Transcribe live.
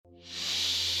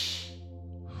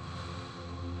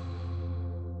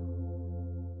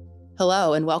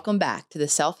Hello, and welcome back to the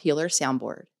Self-Healer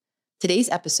Soundboard. Today's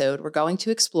episode, we're going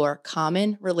to explore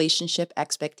common relationship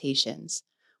expectations.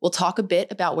 We'll talk a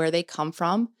bit about where they come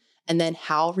from and then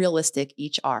how realistic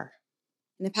each are.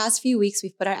 In the past few weeks,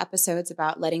 we've put out episodes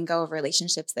about letting go of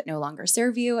relationships that no longer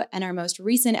serve you. And our most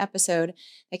recent episode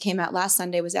that came out last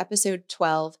Sunday was episode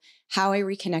 12, How I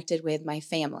Reconnected with My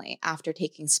Family After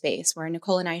Taking Space, where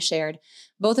Nicole and I shared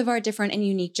both of our different and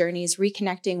unique journeys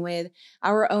reconnecting with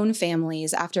our own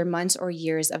families after months or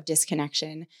years of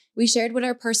disconnection. We shared what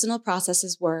our personal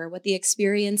processes were, what the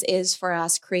experience is for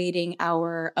us creating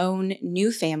our own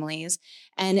new families,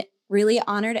 and really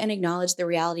honored and acknowledged the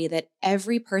reality that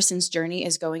every person's journey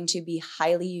is going to be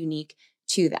highly unique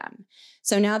to them.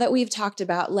 So now that we've talked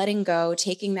about letting go,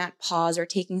 taking that pause or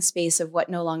taking space of what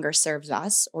no longer serves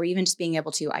us, or even just being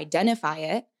able to identify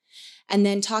it, and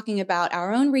then talking about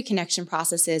our own reconnection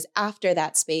processes after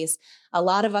that space, a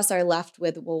lot of us are left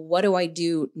with, well, what do I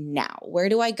do now? Where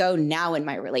do I go now in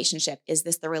my relationship? Is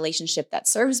this the relationship that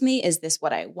serves me? Is this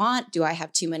what I want? Do I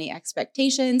have too many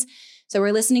expectations? So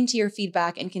we're listening to your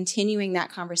feedback and continuing that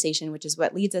conversation, which is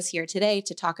what leads us here today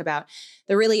to talk about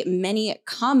the really many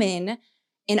common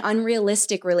and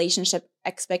unrealistic relationship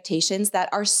expectations that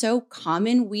are so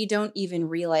common, we don't even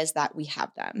realize that we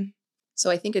have them. So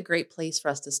I think a great place for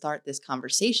us to start this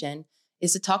conversation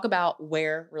is to talk about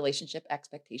where relationship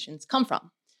expectations come from.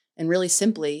 And really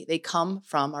simply, they come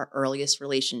from our earliest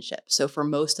relationships. So for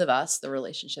most of us, the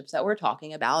relationships that we're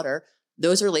talking about are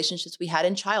those relationships we had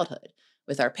in childhood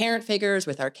with our parent figures,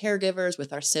 with our caregivers,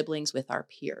 with our siblings, with our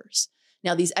peers.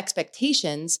 Now, these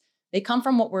expectations, they come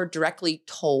from what we're directly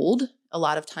told. A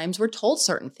lot of times we're told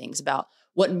certain things about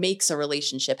what makes a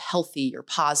relationship healthy or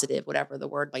positive, whatever the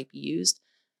word might be used.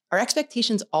 Our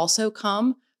expectations also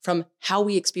come from how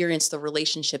we experience the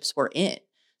relationships we're in.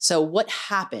 So what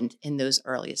happened in those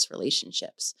earliest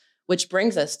relationships, which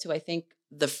brings us to, I think,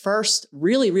 the first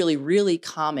really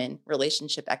common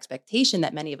relationship expectation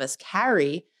that many of us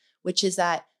carry, which is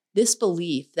that this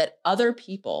belief that other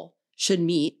people should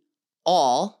meet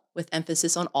all, with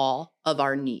emphasis on all, of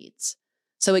our needs.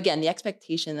 So again, the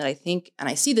expectation that I think, and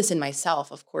I see this in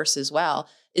myself, of course, as well,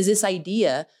 is this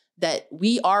idea that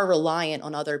we are reliant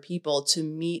on other people to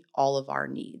meet all of our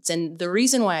needs. And the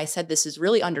reason why I said this is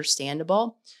really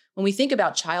understandable. When we think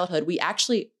about childhood, we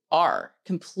actually are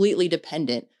completely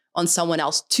dependent on someone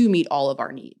else to meet all of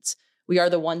our needs. We are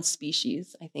the one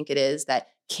species, I think it is, that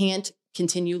can't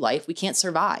continue life. We can't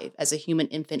survive as a human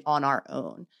infant on our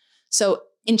own. So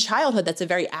in childhood, that's a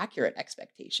very accurate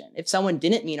expectation. If someone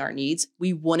didn't meet our needs,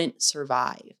 we wouldn't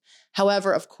survive.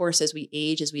 However, of course, as we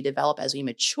age, as we develop, as we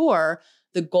mature,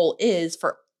 the goal is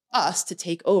for us to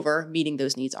take over meeting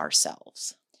those needs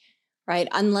ourselves. Right.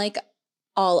 Unlike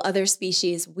all other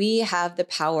species, we have the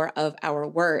power of our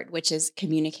word, which is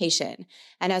communication.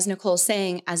 And as Nicole's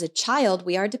saying, as a child,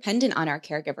 we are dependent on our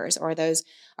caregivers or those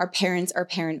our parents or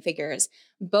parent figures,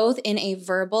 both in a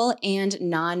verbal and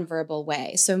nonverbal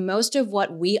way. So most of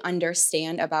what we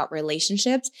understand about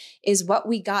relationships is what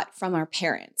we got from our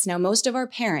parents. Now, most of our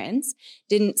parents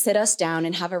didn't sit us down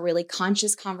and have a really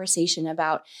conscious conversation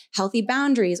about healthy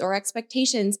boundaries or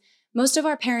expectations. Most of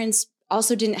our parents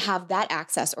also didn't have that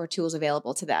access or tools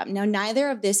available to them. Now, neither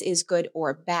of this is good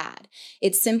or bad.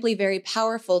 It's simply very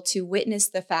powerful to witness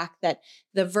the fact that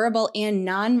the verbal and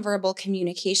nonverbal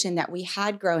communication that we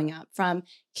had growing up from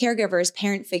caregivers,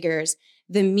 parent figures,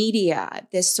 the media,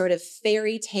 this sort of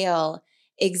fairy tale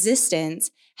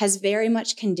existence has very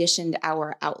much conditioned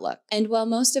our outlook. And while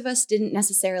most of us didn't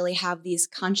necessarily have these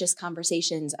conscious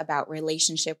conversations about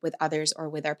relationship with others or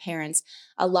with our parents,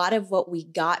 a lot of what we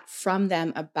got from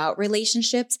them about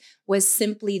relationships was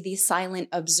simply the silent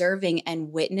observing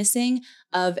and witnessing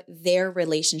of their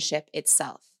relationship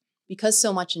itself. Because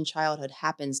so much in childhood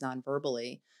happens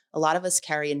nonverbally, a lot of us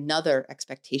carry another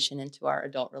expectation into our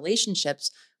adult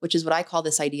relationships, which is what I call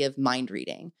this idea of mind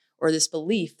reading, or this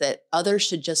belief that others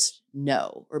should just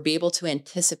know or be able to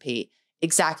anticipate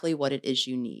exactly what it is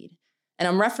you need. And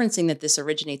I'm referencing that this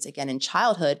originates again in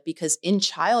childhood because in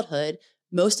childhood,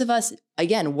 most of us,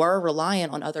 again, were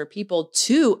reliant on other people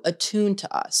to attune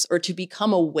to us or to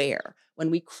become aware when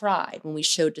we cried, when we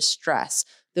showed distress.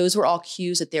 Those were all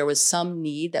cues that there was some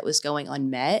need that was going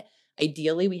unmet.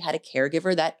 Ideally, we had a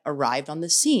caregiver that arrived on the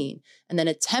scene and then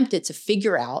attempted to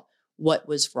figure out what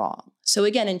was wrong. So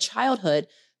again, in childhood,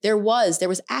 there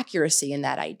was accuracy in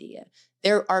that idea.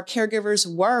 Our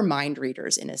caregivers were mind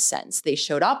readers in a sense. They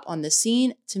showed up on the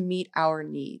scene to meet our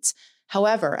needs.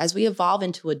 However, as we evolve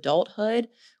into adulthood,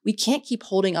 we can't keep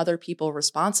holding other people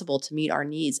responsible to meet our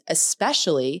needs,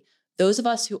 especially those of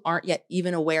us who aren't yet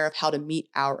even aware of how to meet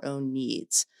our own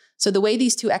needs. So the way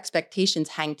these two expectations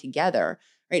hang together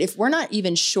right? If we're not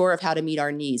even sure of how to meet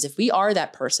our needs, if we are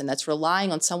that person that's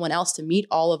relying on someone else to meet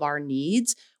all of our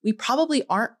needs, we probably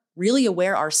aren't really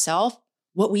aware ourselves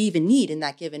what we even need in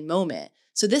that given moment.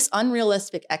 So this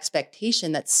unrealistic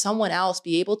expectation that someone else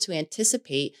be able to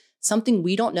anticipate something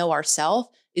we don't know ourselves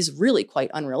is really quite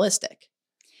unrealistic.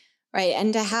 Right.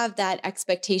 And to have that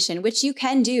expectation, which you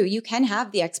can do, you can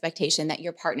have the expectation that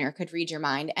your partner could read your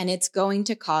mind, and it's going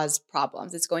to cause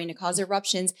problems. It's going to cause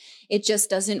eruptions. It just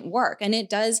doesn't work. And it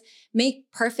does make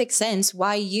perfect sense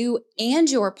why you and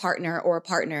your partner or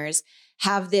partners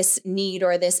have this need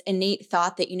or this innate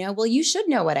thought that, well, you should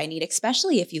know what I need,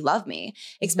 especially if you love me,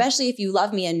 especially if you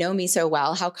love me and know me so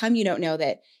well. How come you don't know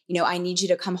that, I need you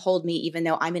to come hold me, even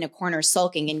though I'm in a corner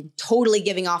sulking and totally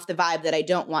giving off the vibe that I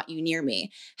don't want you near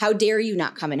me? How dare you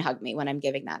not come and hug me when I'm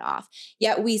giving that off?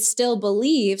 Yet we still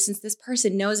believe, since this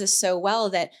person knows us so well,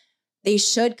 that they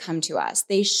should come to us.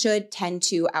 They should tend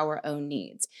to our own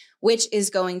needs, which is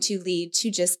going to lead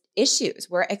to just issues.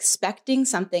 We're expecting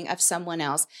something of someone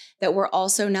else that we're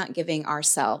also not giving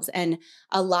ourselves. And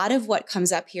a lot of what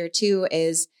comes up here too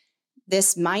is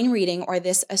this mind reading or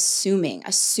this assuming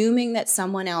that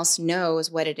someone else knows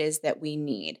what it is that we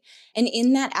need. And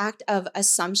in that act of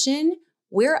assumption,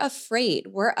 we're afraid.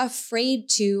 We're afraid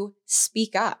to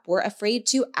speak up. We're afraid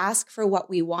to ask for what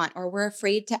we want, or we're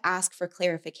afraid to ask for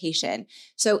clarification.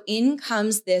 So in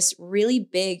comes this really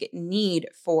big need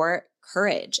for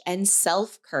courage and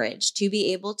self-courage to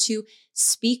be able to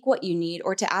speak what you need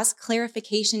or to ask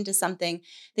clarification to something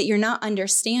that you're not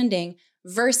understanding,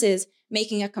 versus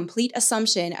making a complete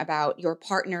assumption about your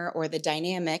partner or the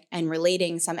dynamic and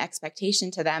relating some expectation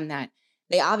to them that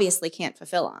they obviously can't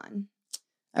fulfill on.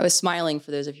 I was smiling, for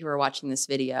those of you who are watching this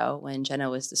video, when Jenna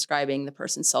was describing the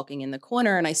person sulking in the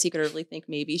corner, and I secretly think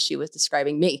maybe she was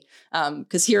describing me,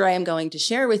 because here I am going to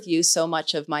share with you so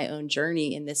much of my own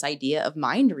journey in this idea of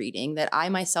mind reading that I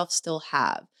myself still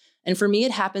have. And for me,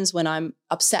 it happens when I'm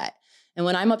upset. And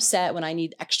when I'm upset, when I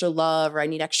need extra love or I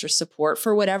need extra support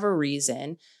for whatever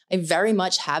reason, I very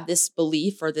much have this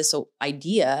belief or this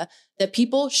idea that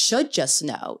people should just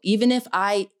know, even if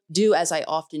I do as I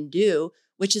often do,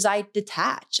 which is I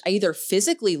detach. I either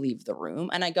physically leave the room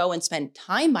and I go and spend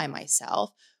time by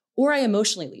myself, or I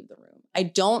emotionally leave the room. I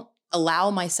don't allow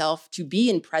myself to be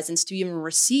in presence to even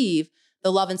receive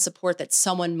the love and support that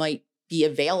someone might be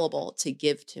available to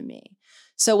give to me.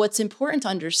 So what's important to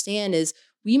understand is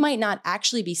we might not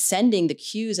actually be sending the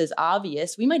cues as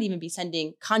obvious. We might even be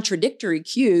sending contradictory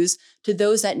cues to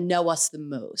those that know us the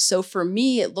most. So for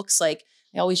me, it looks like,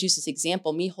 I always use this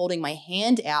example, me holding my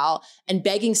hand out and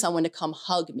begging someone to come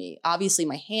hug me. Obviously,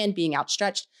 my hand being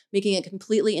outstretched, making it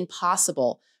completely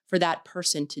impossible for that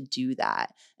person to do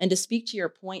that. And to speak to your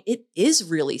point, it is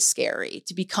really scary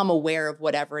to become aware of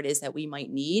whatever it is that we might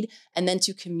need and then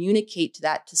to communicate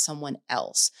that to someone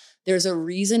else. There's a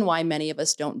reason why many of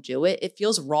us don't do it. It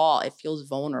feels raw. It feels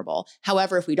vulnerable.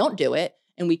 However, if we don't do it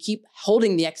and we keep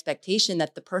holding the expectation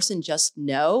that the person just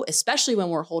know, especially when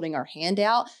we're holding our hand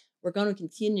out, we're going to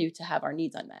continue to have our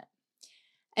needs unmet.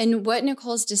 And what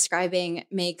Nicole's describing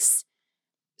makes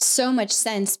so much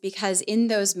sense, because in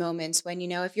those moments when,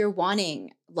 if you're wanting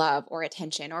love or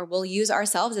attention, or we'll use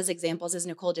ourselves as examples, as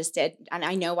Nicole just did, and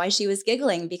I know why she was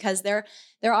giggling, because there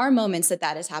are moments that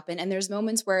has happened, and there's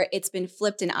moments where it's been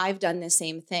flipped, and I've done the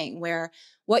same thing, where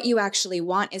what you actually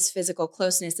want is physical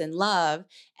closeness and love,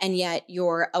 and yet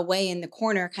you're away in the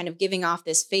corner kind of giving off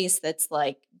this face that's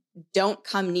like, don't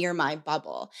come near my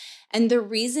bubble. And the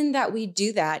reason that we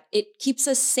do that, it keeps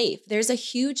us safe. There's a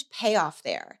huge payoff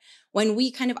there. When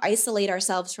we kind of isolate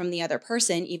ourselves from the other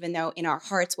person, even though in our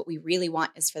hearts, what we really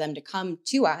want is for them to come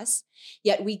to us,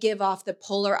 yet we give off the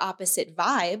polar opposite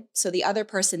vibe. So the other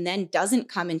person then doesn't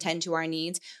come and tend to our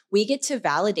needs. We get to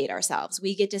validate ourselves.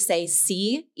 We get to say,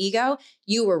 see, ego,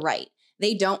 you were right.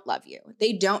 They don't love you.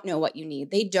 They don't know what you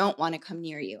need. They don't want to come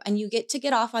near you. And you get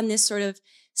off on this sort of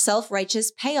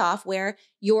self-righteous payoff where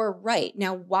you're right.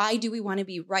 Now, why do we want to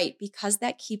be right? Because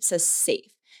that keeps us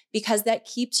safe. Because that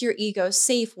keeps your ego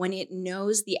safe when it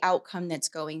knows the outcome that's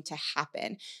going to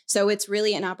happen. So it's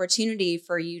really an opportunity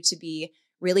for you to be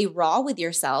really raw with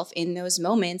yourself in those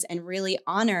moments and really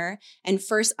honor and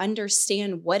first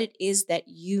understand what it is that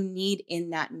you need in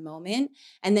that moment,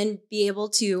 and then be able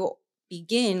to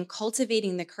begin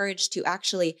cultivating the courage to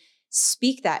actually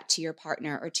speak that to your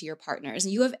partner or to your partners.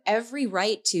 And you have every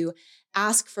right to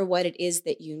ask for what it is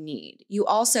that you need. You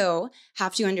also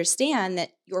have to understand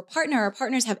that your partner or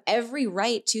partners have every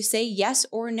right to say yes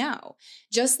or no,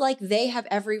 just like they have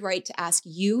every right to ask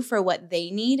you for what they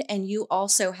need. And you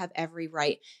also have every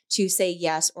right to say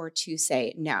yes or to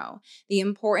say no. The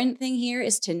important thing here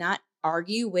is to not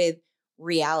argue with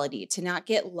reality, to not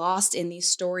get lost in these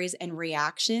stories and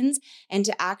reactions, and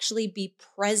to actually be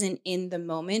present in the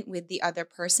moment with the other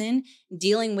person,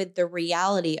 dealing with the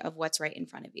reality of what's right in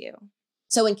front of you.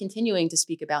 So, in continuing to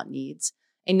speak about needs,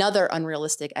 another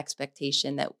unrealistic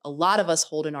expectation that a lot of us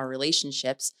hold in our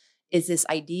relationships is this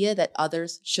idea that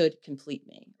others should complete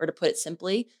me. Or to put it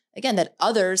simply, again, that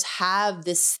others have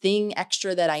this thing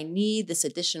extra that I need, this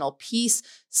additional piece,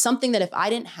 something that if I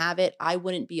didn't have it, I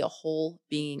wouldn't be a whole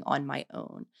being on my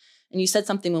own. And you said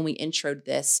something when we introed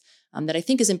this that I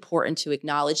think is important to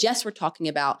acknowledge. Yes, we're talking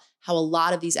about how a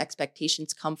lot of these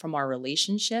expectations come from our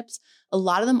relationships. A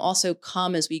lot of them also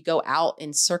come as we go out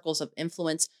in circles of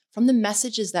influence from the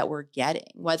messages that we're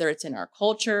getting, whether it's in our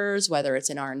cultures, whether it's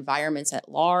in our environments at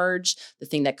large. The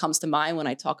thing that comes to mind when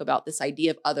I talk about this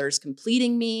idea of others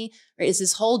completing me, right, is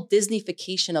this whole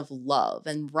Disneyfication of love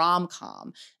and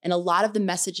rom-com. And a lot of the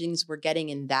messagings we're getting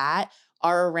in that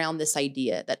are around this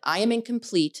idea that I am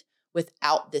incomplete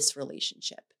without this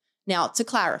relationship. Now, to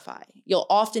clarify, you'll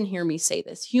often hear me say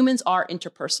this. Humans are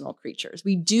interpersonal creatures.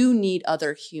 We do need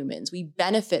other humans. We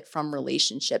benefit from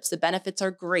relationships. The benefits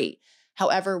are great.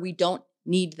 However, we don't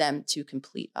need them to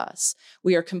complete us.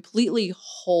 We are completely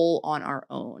whole on our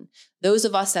own. Those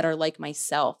of us that are like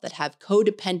myself, that have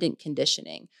codependent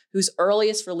conditioning, whose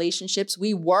earliest relationships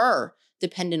we were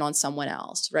dependent on someone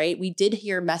else, right? We did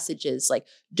hear messages like,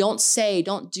 don't say,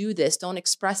 don't do this, don't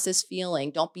express this feeling,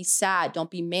 don't be sad,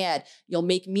 don't be mad, you'll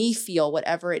make me feel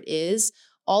whatever it is.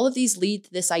 All of these lead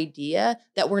to this idea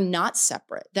that we're not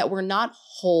separate, that we're not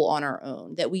whole on our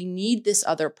own, that we need this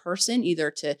other person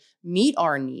either to meet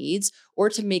our needs or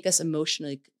to make us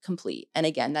emotionally complete. And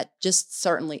again, that just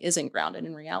certainly isn't grounded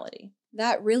in reality.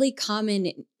 That really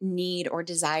common need or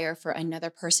desire for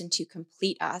another person to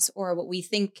complete us, or what we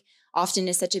think often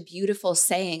is such a beautiful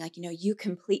saying, like, you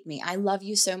complete me. I love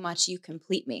you so much, you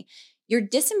complete me. You're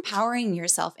disempowering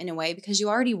yourself in a way because you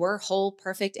already were whole,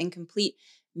 perfect, and complete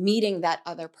meeting that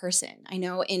other person. I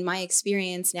know in my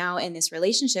experience now in this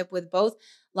relationship with both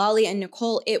Lolly and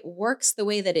Nicole, it works the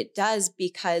way that it does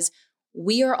because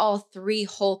we are all three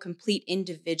whole, complete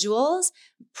individuals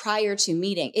prior to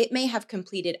meeting. It may have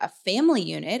completed a family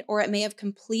unit or it may have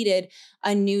completed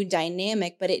a new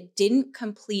dynamic, but it didn't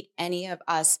complete any of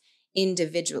us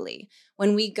individually.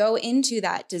 When we go into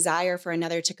that desire for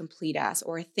another to complete us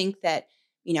or think that,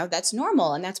 that's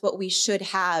normal and that's what we should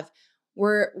have,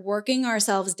 we're working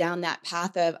ourselves down that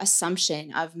path of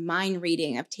assumption, of mind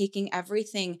reading, of taking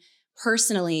everything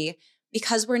personally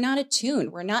because we're not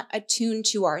attuned. We're not attuned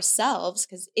to ourselves,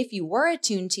 because if you were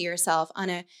attuned to yourself on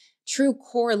a true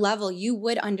core level, you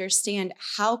would understand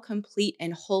how complete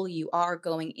and whole you are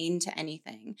going into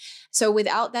anything. So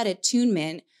without that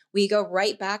attunement, we go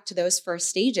right back to those first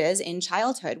stages in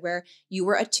childhood where you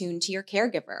were attuned to your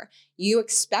caregiver. You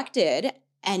expected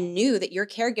and knew that your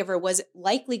caregiver was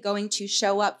likely going to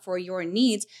show up for your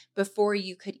needs before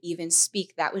you could even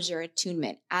speak. That was your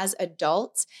attunement. As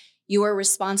adults, you are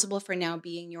responsible for now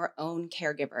being your own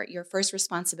caregiver. Your first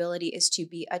responsibility is to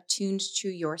be attuned to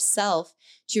yourself,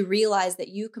 to realize that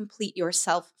you complete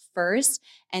yourself first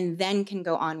and then can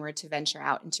go onward to venture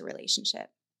out into relationship.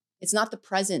 It's not the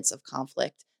presence of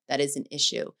conflict that is an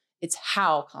issue. It's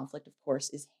how conflict, of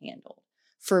course, is handled.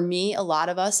 For me, a lot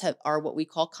of us are what we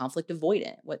call conflict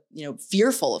avoidant,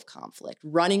 fearful of conflict,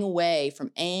 running away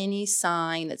from any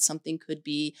sign that something could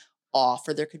be off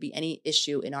or there could be any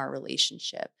issue in our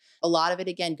relationship. A lot of it,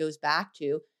 again, goes back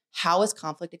to how was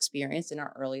conflict experienced in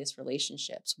our earliest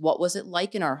relationships? What was it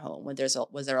like in our home?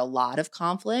 Was there a lot of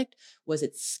conflict? Was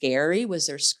it scary? Was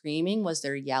there screaming? Was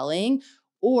there yelling?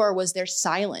 Or was there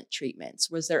silent treatments?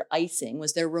 Was there icing?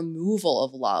 Was there removal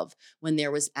of love when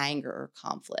there was anger or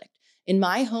conflict? In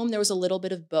my home, there was a little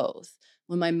bit of both.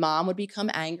 When my mom would become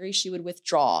angry, she would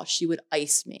withdraw. She would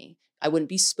ice me. I wouldn't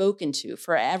be spoken to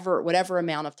forever, whatever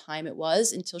amount of time it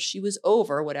was, until she was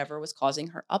over whatever was causing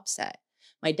her upset.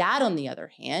 My dad, on the other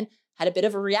hand, had a bit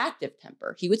of a reactive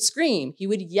temper. He would scream. He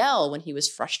would yell when he was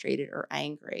frustrated or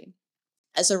angry.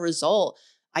 As a result,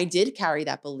 I did carry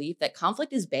that belief that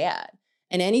conflict is bad.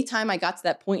 And anytime I got to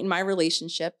that point in my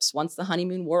relationships, once the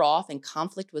honeymoon wore off and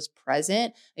conflict was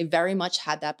present, I very much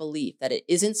had that belief that it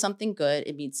isn't something good.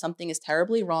 It means something is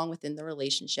terribly wrong within the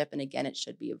relationship. And again, it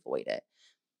should be avoided.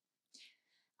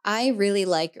 I really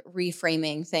like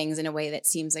reframing things in a way that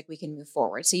seems like we can move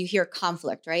forward. So you hear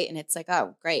conflict, right? And it's like,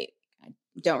 oh, great.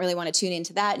 don't really want to tune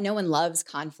into that. No one loves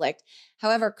conflict.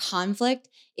 However, conflict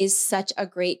is such a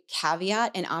great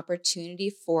caveat and opportunity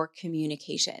for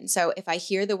communication. So if I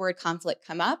hear the word conflict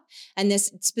come up, and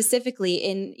this specifically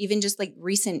in even just like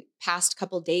recent past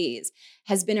couple days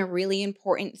has been a really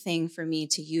important thing for me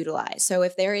to utilize. So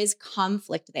if there is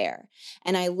conflict there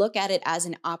and I look at it as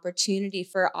an opportunity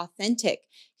for authentic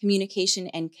communication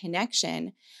and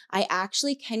connection, I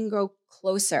actually can grow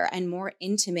closer and more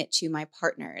intimate to my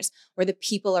partners or the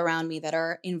people around me that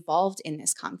are involved in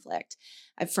this conflict.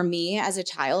 For me as a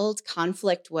child,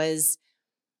 conflict was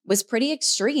pretty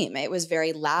extreme. It was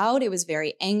very loud, it was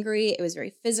very angry, it was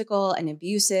very physical and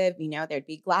abusive. There'd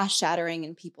be glass shattering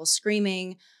and people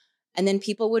screaming, and then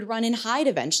people would run and hide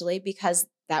eventually because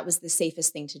that was the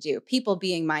safest thing to do. People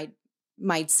being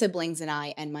my siblings and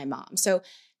I and my mom. So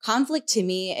conflict to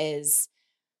me is,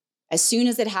 as soon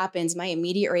as it happens, my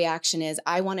immediate reaction is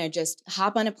I want to just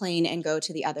hop on a plane and go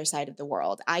to the other side of the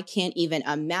world. I can't even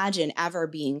imagine ever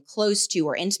being close to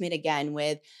or intimate again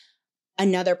with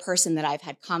another person that I've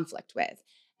had conflict with.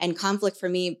 And conflict for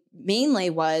me mainly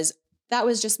that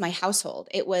was just my household.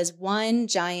 It was one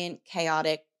giant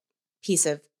chaotic piece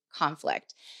of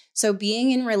conflict. So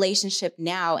being in relationship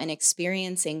now and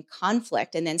experiencing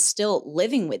conflict and then still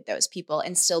living with those people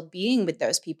and still being with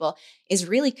those people is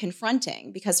really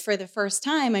confronting, because for the first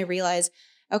time I realized,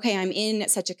 okay, I'm in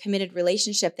such a committed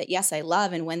relationship that yes, I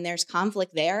love. And when there's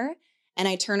conflict there and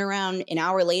I turn around an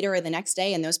hour later or the next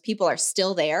day and those people are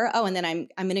still there, and then I'm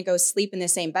going to go sleep in the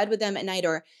same bed with them at night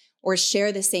or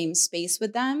share the same space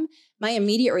with them, my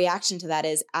immediate reaction to that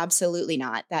is absolutely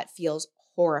not. That feels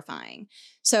horrifying.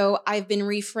 So I've been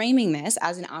reframing this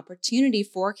as an opportunity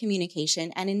for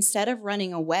communication. And instead of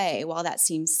running away while that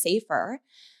seems safer,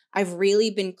 I've really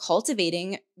been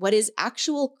cultivating what is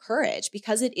actual courage,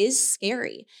 because it is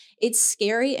scary. It's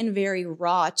scary and very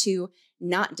raw to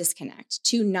not disconnect,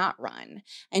 to not run,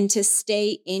 and to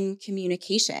stay in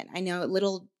communication. I know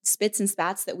little spits and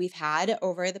spats that we've had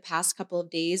over the past couple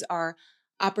of days are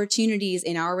opportunities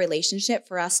in our relationship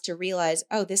for us to realize,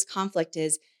 oh, this conflict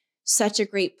is such a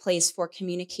great place for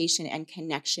communication and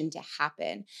connection to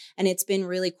happen. And it's been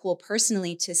really cool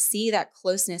personally to see that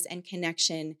closeness and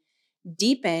connection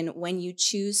deepen when you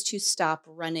choose to stop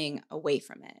running away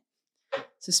from it.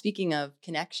 So speaking of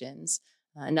connections,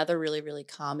 another really, really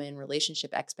common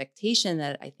relationship expectation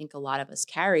that I think a lot of us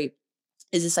carry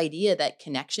is this idea that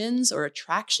connections or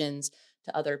attractions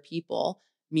to other people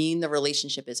mean the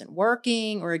relationship isn't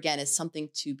working, or again, is something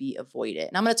to be avoided.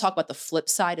 And I'm going to talk about the flip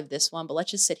side of this one, but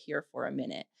let's just sit here for a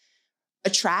minute.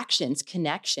 Attractions,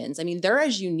 connections, I mean, they're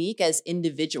as unique as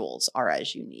individuals are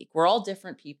as unique. We're all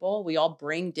different people. We all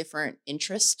bring different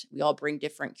interests. We all bring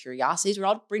different curiosities. We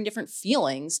all bring different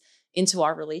feelings into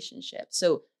our relationship.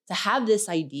 So to have this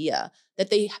idea that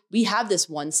we have this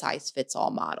one size fits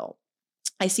all model.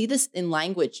 I see this in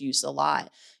language use a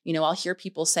lot. I'll hear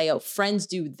people say, oh, friends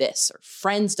do this, or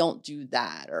friends don't do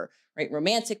that, or right,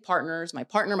 romantic partners, my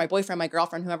partner, my boyfriend, my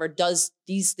girlfriend, whoever does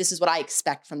these, this is what I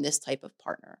expect from this type of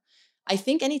partner. I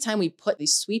think anytime we put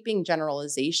these sweeping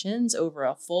generalizations over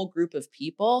a full group of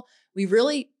people, we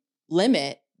really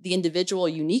limit the individual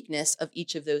uniqueness of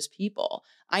each of those people.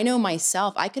 I know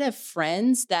myself, I could have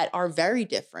friends that are very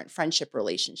different friendship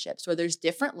relationships where there's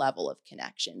different level of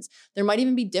connections. There might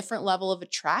even be different level of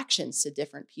attractions to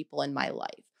different people in my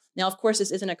life. Now, of course,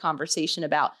 this isn't a conversation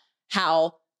about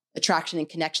how attraction and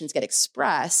connections get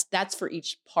expressed. That's for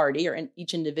each party or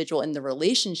each individual in the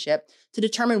relationship to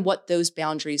determine what those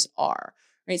boundaries are,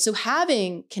 right? So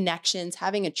having connections,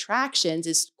 having attractions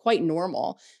is quite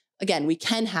normal. Again, we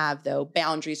can have, though,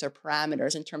 boundaries or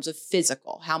parameters in terms of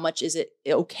physical. How much is it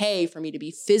okay for me to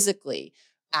be physically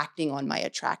acting on my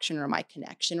attraction or my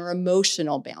connection, or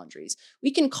emotional boundaries?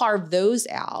 We can carve those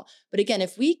out. But again,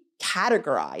 if we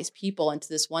categorize people into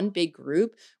this one big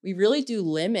group, we really do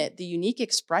limit the unique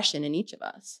expression in each of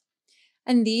us.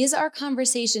 And these are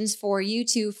conversations for you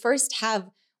to first have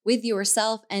with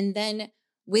yourself and then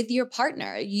with your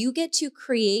partner. You get to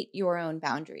create your own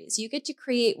boundaries. You get to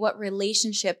create what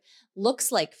relationship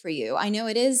looks like for you. I know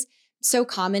it is so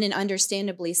common, and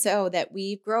understandably so, that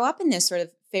we grow up in this sort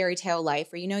of fairy tale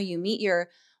life where, you meet your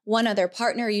one other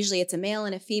partner. Usually it's a male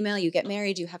and a female. You get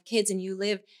married, you have kids, and you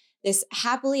live this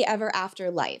happily ever after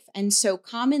life. And so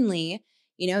commonly,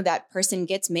 that person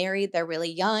gets married, they're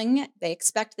really young, they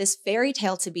expect this fairy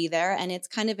tale to be there. And it's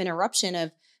kind of an eruption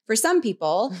of, for some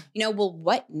people, well,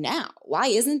 what now? Why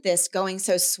isn't this going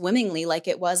so swimmingly like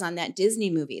it was on that Disney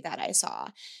movie that I saw?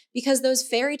 Because those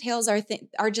fairy tales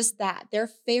are just that. They're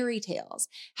fairy tales.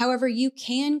 However, you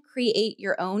can create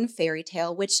your own fairy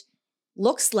tale, which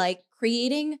looks like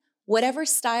creating whatever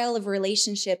style of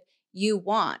relationship you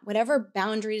want, whatever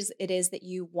boundaries it is that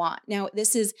you want. Now,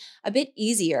 this is a bit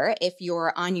easier if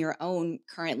you're on your own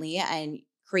currently and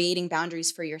creating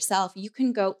boundaries for yourself. You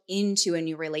can go into a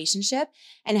new relationship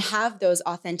and have those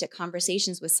authentic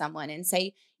conversations with someone and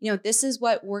say, this is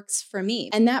what works for me.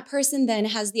 And that person then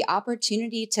has the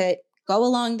opportunity to go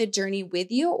along the journey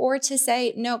with you, or to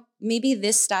say, no, maybe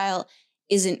this style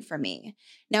isn't for me.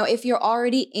 Now, if you're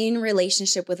already in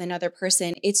relationship with another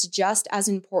person, it's just as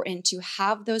important to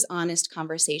have those honest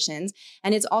conversations.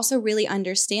 And it's also really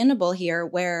understandable here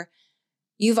where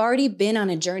you've already been on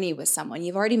a journey with someone.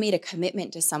 You've already made a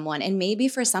commitment to someone. And maybe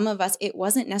for some of us, it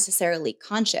wasn't necessarily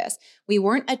conscious. We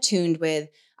weren't attuned with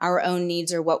our own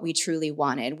needs or what we truly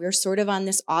wanted. We're sort of on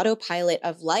this autopilot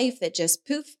of life that just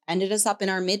poof, ended us up in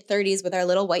our mid-30s with our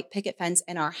little white picket fence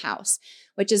in our house,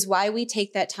 which is why we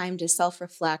take that time to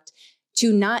self-reflect,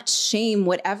 to not shame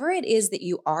whatever it is that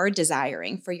you are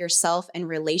desiring for yourself and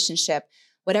relationship,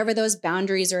 whatever those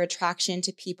boundaries or attraction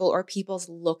to people or people's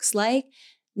looks like.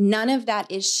 None of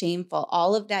that is shameful.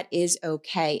 All of that is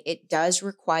okay. It does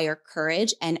require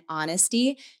courage and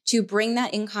honesty to bring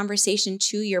that in conversation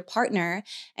to your partner,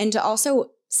 and to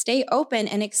also stay open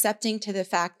and accepting to the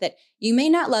fact that you may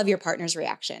not love your partner's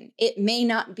reaction. It may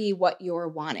not be what you're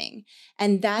wanting.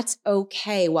 And that's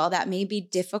okay. While that may be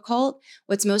difficult,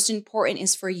 what's most important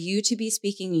is for you to be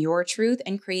speaking your truth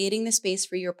and creating the space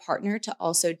for your partner to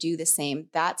also do the same.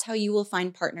 That's how you will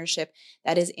find partnership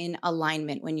that is in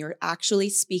alignment, when you're actually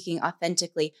speaking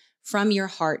authentically from your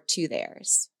heart to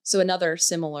theirs. So another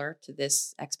similar to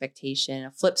this expectation,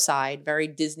 a flip side, very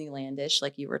Disneylandish,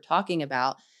 like you were talking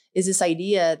about, is this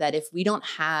idea that if we don't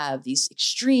have these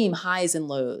extreme highs and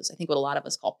lows, I think what a lot of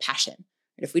us call passion,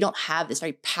 right? If we don't have this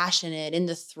very passionate, in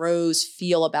the throes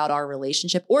feel about our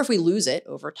relationship, or if we lose it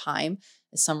over time,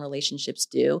 as some relationships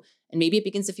do, and maybe it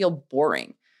begins to feel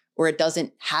boring, or it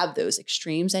doesn't have those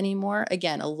extremes anymore.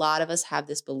 Again, a lot of us have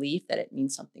this belief that it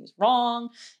means something's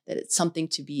wrong, that it's something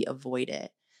to be avoided.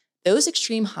 Those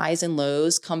extreme highs and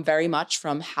lows come very much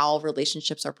from how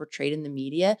relationships are portrayed in the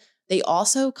media. They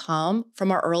also come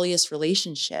from our earliest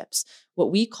relationships, what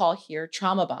we call here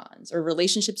trauma bonds, or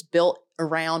relationships built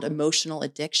around emotional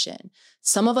addiction.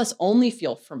 Some of us only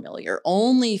feel familiar,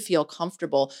 only feel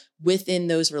comfortable within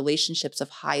those relationships of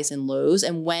highs and lows.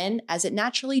 And when, as it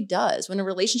naturally does, when a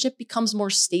relationship becomes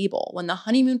more stable, when the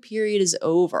honeymoon period is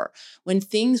over, when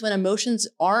emotions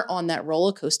aren't on that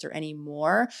roller coaster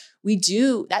anymore,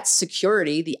 that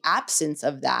security, the absence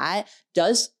of that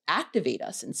does activate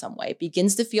us in some way. It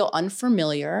begins to feel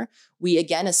unfamiliar. We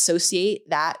again associate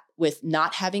that with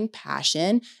not having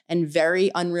passion, and very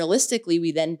unrealistically,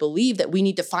 we then believe that we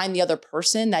need to find the other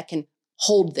person that can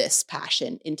hold this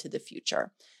passion into the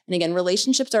future. And again,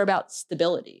 relationships are about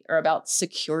stability, or about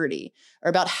security, or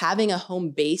about having a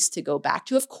home base to go back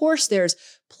to. Of course, there's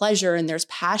pleasure and there's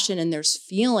passion and there's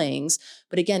feelings,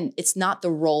 but again, it's not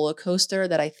the roller coaster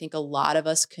that I think a lot of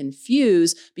us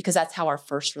confuse, because that's how our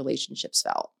first relationships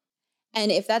felt. And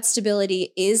if that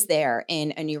stability is there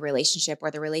in a new relationship,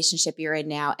 or the relationship you're in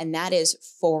now, and that is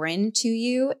foreign to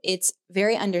you, it's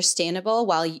very understandable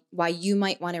why you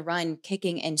might want to run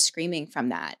kicking and screaming from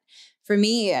that. For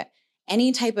me,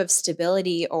 any type of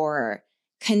stability or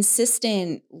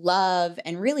consistent love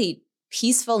and really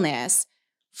peacefulness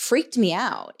freaked me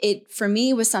out. It, for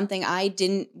me, was something I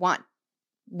didn't want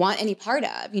any part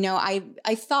of.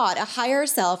 I thought a higher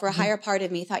self or a higher part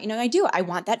of me thought, I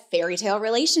want that fairy tale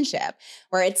relationship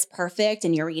where it's perfect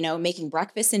and you're, making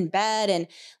breakfast in bed and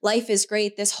life is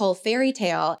great, this whole fairy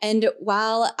tale. And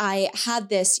while I had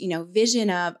this, vision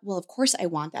of, well, of course I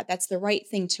want that. That's the right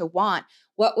thing to want.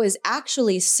 What was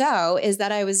actually so is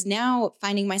that I was now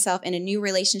finding myself in a new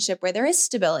relationship where there is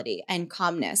stability and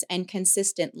calmness and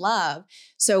consistent love.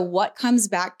 So what comes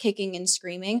back kicking and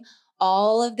screaming?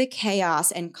 All of the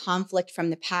chaos and conflict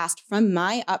from the past, from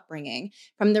my upbringing,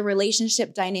 from the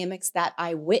relationship dynamics that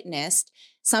I witnessed,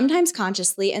 sometimes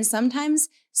consciously and sometimes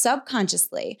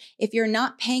subconsciously. If you're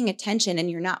not paying attention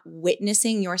and you're not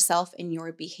witnessing yourself and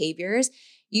your behaviors,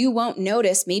 you won't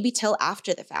notice maybe till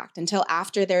after the fact, until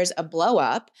after there's a blow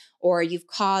up or you've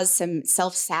caused some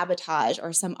self-sabotage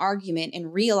or some argument,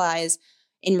 and realize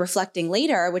in reflecting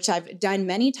later, which I've done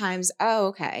many times, oh,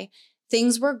 okay,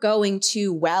 things were going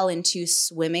too well and too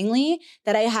swimmingly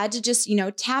that I had to just,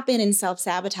 tap in and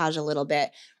self-sabotage a little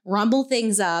bit, rumble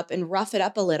things up and rough it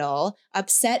up a little,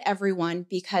 upset everyone,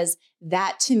 because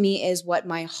that to me is what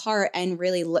my heart and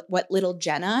really what little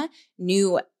Jenna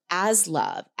knew as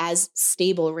love, as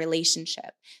stable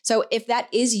relationship. So if that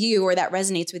is you, or that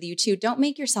resonates with you too, don't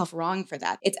make yourself wrong for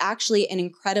that. It's actually an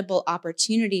incredible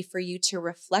opportunity for you to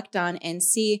reflect on and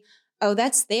see, oh,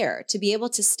 that's there, to be able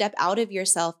to step out of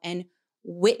yourself and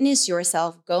witness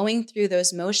yourself going through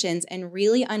those motions and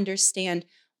really understand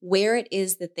where it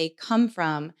is that they come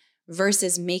from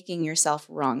versus making yourself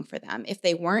wrong for them. If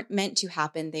they weren't meant to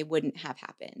happen, they wouldn't have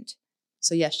happened.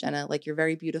 So yes, Jenna, like you're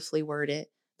very beautifully worded.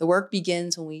 The work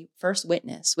begins when we first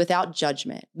witness without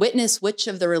judgment. Witness which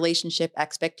of the relationship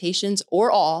expectations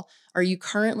or all are you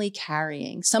currently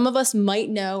carrying. Some of us might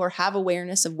know or have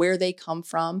awareness of where they come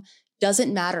from.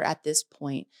 Doesn't matter at this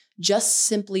point. Just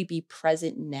simply be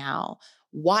present now.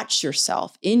 Watch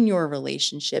yourself in your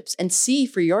relationships and see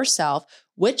for yourself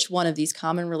which one of these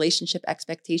common relationship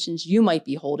expectations you might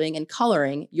be holding and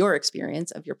coloring your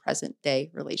experience of your present day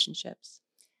relationships.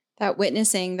 That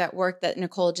witnessing, that work that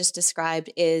Nicole just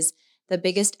described is the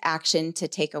biggest action to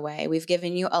take away. We've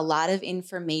given you a lot of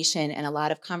information and a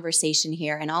lot of conversation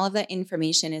here, and all of that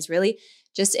information is really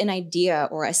just an idea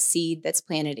or a seed that's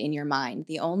planted in your mind.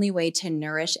 The only way to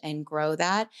nourish and grow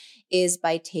that is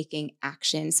by taking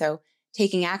action. So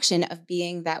taking action of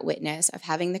being that witness, of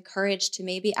having the courage to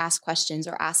maybe ask questions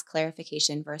or ask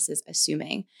clarification versus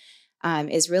assuming,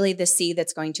 is really the seed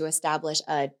that's going to establish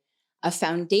a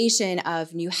foundation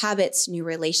of new habits, new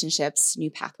relationships, new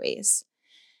pathways.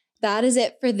 That is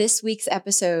it for this week's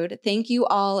episode. Thank you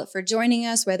all for joining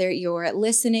us, whether you're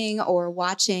listening or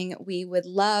watching. We would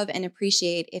love and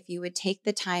appreciate if you would take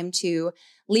the time to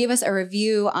leave us a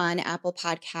review on Apple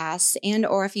Podcasts, and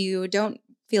or if you don't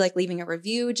feel like leaving a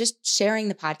review, just sharing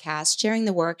the podcast, sharing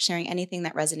the work, sharing anything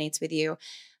that resonates with you.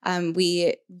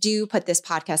 We do put this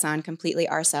podcast on completely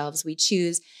ourselves. We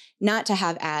choose not to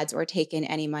have ads or take in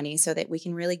any money so that we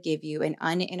can really give you an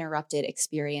uninterrupted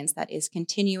experience that is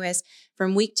continuous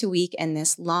from week to week in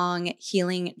this long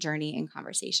healing journey and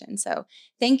conversation. So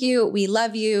thank you. We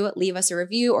love you. Leave us a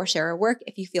review or share our work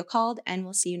if you feel called, and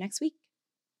we'll see you next week.